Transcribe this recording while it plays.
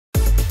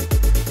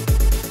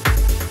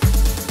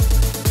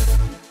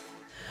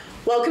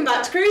Welcome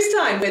back to Cruise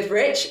Time with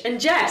Rich and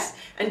Jess,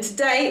 and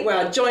today we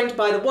are joined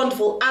by the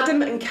wonderful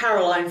Adam and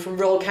Caroline from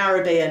Royal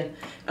Caribbean,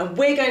 and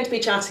we're going to be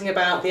chatting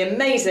about the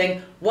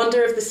amazing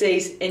Wonder of the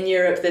Seas in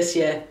Europe this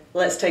year.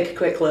 Let's take a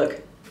quick look.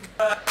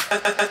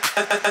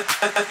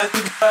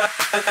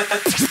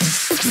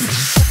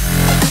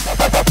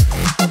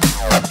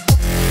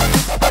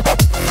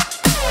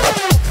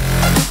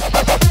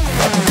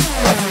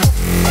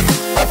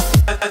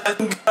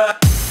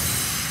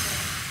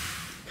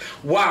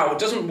 Wow,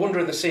 doesn't Wonder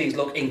of the Seas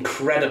look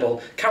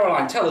incredible?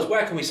 Caroline, tell us,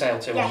 where can we sail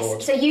to on board?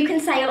 Yes, so you can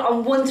sail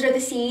on Wonder of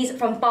the Seas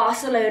from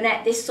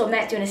Barcelona this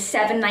summer doing a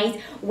 7-night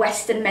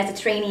Western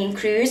Mediterranean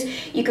cruise.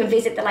 You can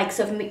visit the likes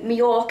of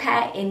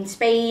Mallorca in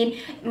Spain,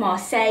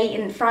 Marseille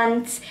in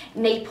France,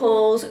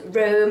 Naples,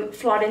 Rome,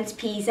 Florence,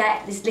 Pisa.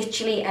 There's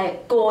literally a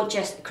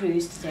gorgeous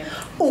cruise to do.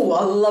 Oh,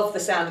 I love the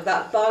sound of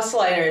that.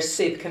 Barcelona is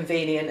super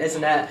convenient,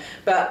 isn't it?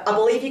 But I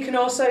believe you can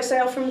also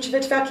sail from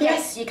Civitavecchia?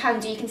 Yes, you can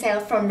do. You can sail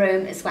from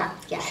Rome as well,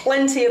 yeah.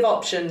 Plenty of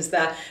options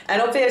there,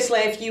 and obviously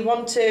if you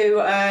want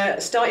to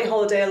start your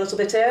holiday a little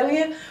bit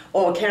earlier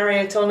or carry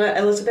it on a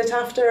little bit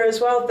after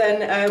as well,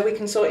 then we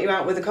can sort you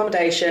out with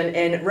accommodation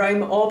in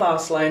Rome or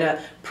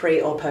Barcelona pre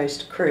or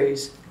post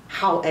cruise.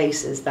 How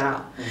ace is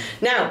that?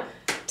 Now,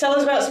 tell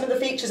us about some of the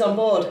features on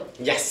board.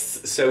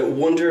 Yes, so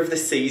Wonder of the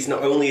Seas,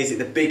 not only is it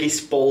the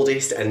biggest,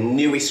 boldest and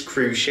newest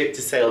cruise ship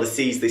to sail the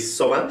seas this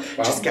summer,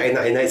 just getting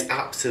that in there is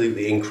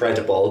absolutely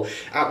incredible.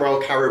 At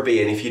Royal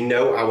Caribbean, if you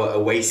know our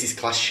Oasis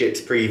class ships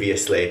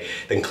previously,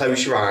 then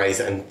close your eyes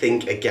and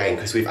think again,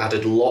 because we've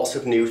added lots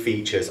of new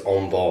features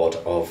on board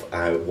of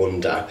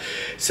Wonder.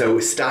 So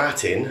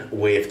starting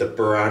with the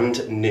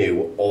brand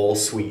new All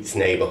Suites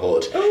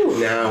neighbourhood.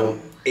 Now,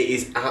 it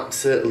is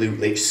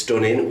absolutely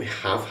stunning. We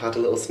have had a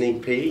little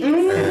sneak peek,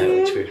 and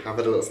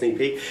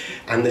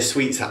the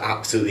suites are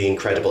absolutely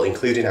incredible,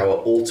 including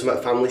our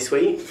Ultimate Family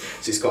Suite.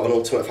 So it's got an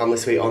Ultimate Family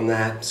Suite on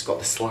there. It's got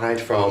the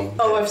slide from...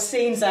 Oh, I've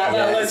seen that.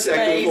 That looks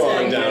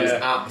amazing. Down. It's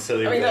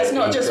absolutely I mean, that's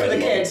not just for the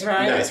incredible. kids,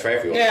 right? No, it's for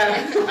everyone.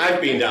 Yeah.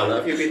 I've been down there.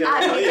 Have you been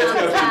down there? Yes,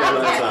 I've been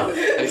down there as well.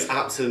 And it's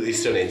absolutely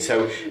stunning.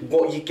 So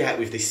what you get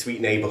with this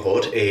suite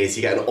neighbourhood is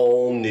you get an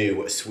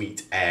all-new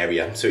suite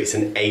area. So it's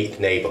an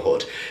 8th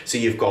neighbourhood. So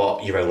you've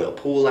got your own little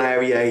pool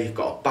area, you've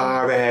got a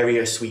bar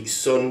area, sweet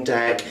sun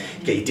deck,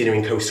 you get your dinner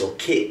in coastal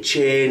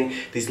kitchen.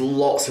 There's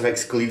lots of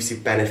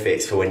exclusive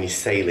benefits for when you're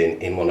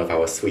sailing in one of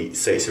our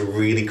suites. So it's a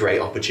really great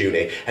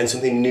opportunity and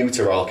something new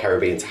to Royal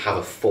Caribbean to have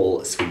a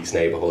full suites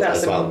neighbourhood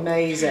as well. That's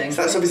amazing.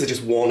 So that's obviously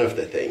just one of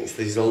the things.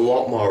 There's a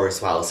lot more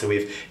as well. So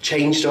we've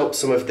changed up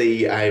some of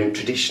the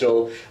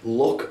traditional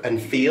look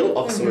and feel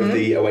of some of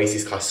the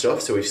Oasis class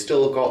stuff. So we've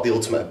still got the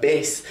Ultimate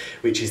Abyss,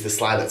 which is the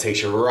slide that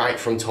takes you right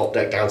from top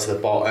deck down to the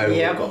bottom.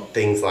 Yep. We've got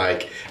things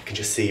like, I can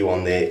just see you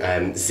on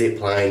the zip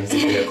line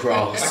zipping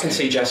across. I can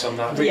see Jess on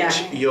that. Yeah.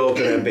 You're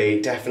going to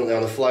be definitely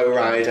on the flow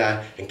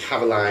rider, and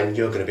Caroline,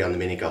 you're going to be on the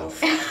mini golf.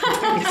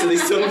 So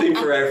there's something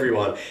for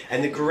everyone.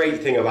 And the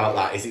great thing about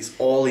that is it's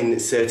all in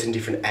certain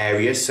different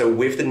areas. So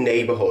with the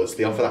neighbourhoods,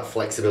 they offer that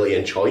flexibility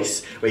and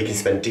choice where you can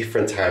spend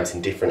different times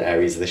in different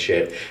areas of the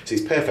ship. So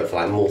it's perfect for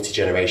like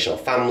multi-generational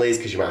families,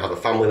 because you might have a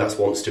family that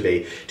wants to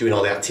be doing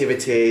all the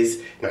activities.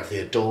 You might have the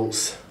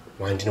adults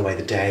winding away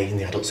the day in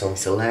the adults only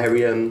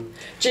solarium.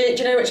 Do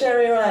you know which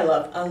area I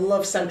love? I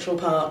love Central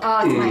Park.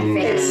 Oh, it's my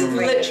favourite. It's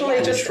literally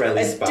And just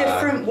Trellis a Bar.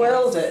 different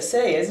world at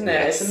sea, isn't it?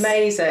 Yes. It's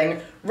amazing.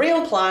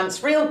 Real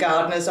plants, real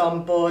gardeners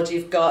on board.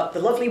 You've got the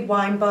lovely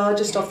wine bar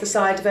just off the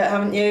side of it,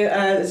 haven't you?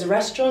 There's a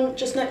restaurant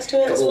just next to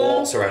it Got as well.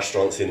 lots of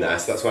restaurants in there,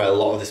 so that's where a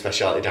lot of the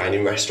specialty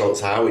dining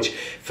restaurants are, which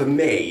for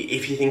me,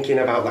 if you're thinking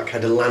about that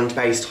kind of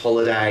land-based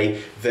holiday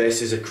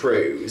versus a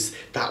cruise,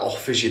 that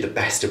offers you the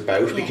best of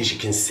both, because you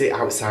can sit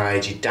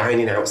outside, you're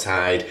dining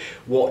outside,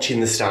 watching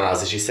the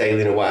stars as you're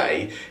sailing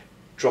away,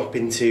 drop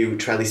into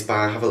Trellis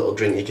Bar, have a little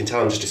drink. You can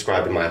tell I'm just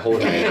describing my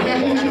holiday on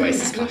an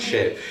Oasis class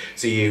ship.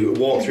 So you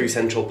walk through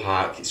Central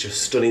Park, it's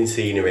just stunning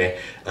scenery,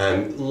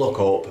 look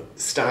up,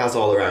 stars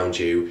all around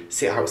you,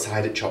 sit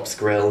outside at Chops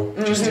Grill,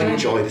 just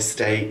enjoy the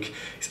steak.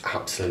 It's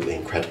absolutely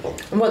incredible.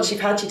 And once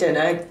you've had your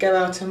dinner, go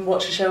out and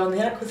watch a show on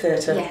the Aqua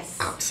Theatre. Yes.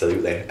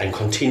 Absolutely, and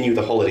continue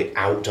the holiday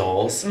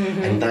outdoors.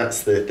 And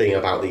that's the thing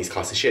about these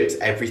class of ships.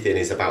 Everything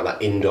is about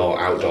that indoor,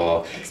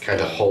 outdoor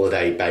kind of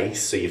holiday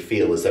base, so you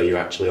feel as though you're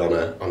actually on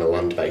a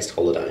land-based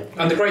holiday.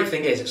 And the great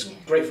thing is, it's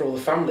great for all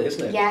the family,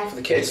 isn't it? Yeah. For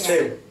the kids Yes.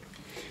 too.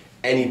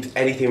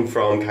 Anything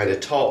from kind of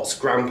tots,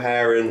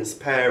 grandparents,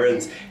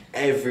 parents,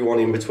 everyone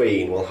in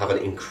between will have an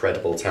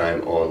incredible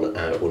time on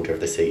Wonder of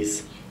the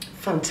Seas.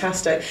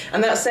 Fantastic.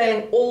 And that's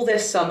saying all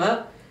this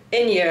summer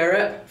in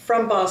Europe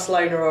from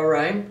Barcelona or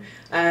Rome.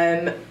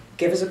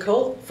 Give us a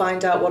call,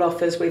 find out what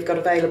offers we've got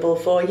available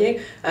for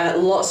you.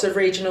 Lots of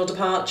regional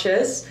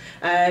departures,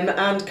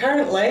 and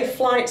currently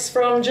flights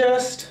from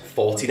just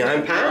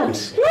 £49.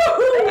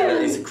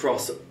 That is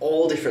across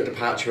all different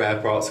departure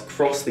airports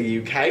across the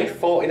UK.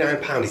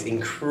 £49 is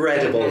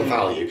incredible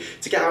value.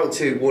 To get out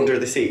to Wonder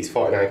of the Seas,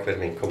 49 quid, I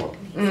mean, come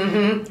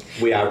on.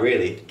 We are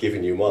really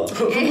giving you more.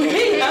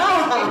 We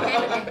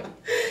are.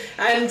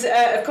 And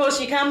of course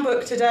you can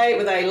book today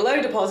with a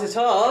low deposit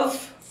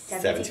of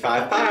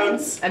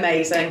 £75.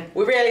 Amazing.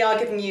 We really are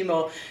giving you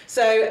more.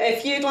 So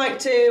if you'd like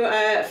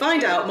to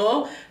find out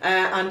more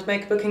and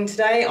make a booking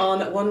today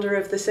on Wonder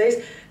of the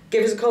Seas,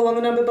 give us a call on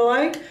the number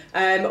below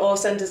or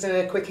send us in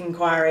a quick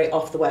inquiry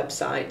off the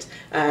website.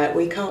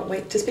 We can't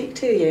wait to speak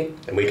to you.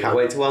 And we can't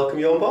wait to welcome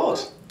you on board.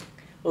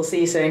 We'll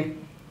see you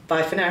soon.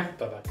 Bye for now.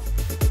 Bye-bye.